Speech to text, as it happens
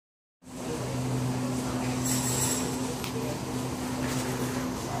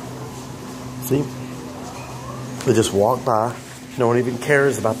See? They just walk by. No one even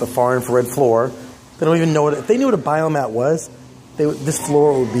cares about the far infrared floor. They don't even know what, if they knew what a biomat was, this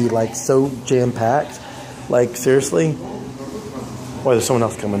floor would be like so jam-packed. Like, seriously? Boy, there's someone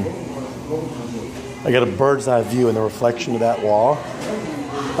else coming. I got a bird's eye view in the reflection of that wall.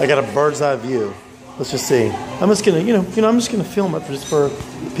 I got a bird's eye view. Let's just see. I'm just gonna, I'm just gonna film it just for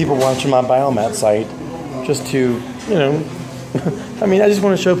people watching my Biomat site, just to, I mean, I just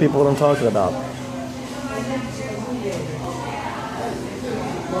want to show people what I'm talking about.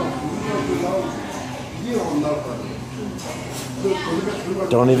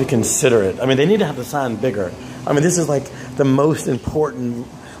 Don't even consider it. I mean, they need to have the sign bigger. I mean, this is like the most important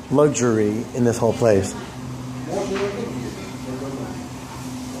luxury in this whole place.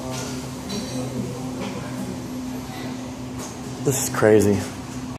 This is crazy.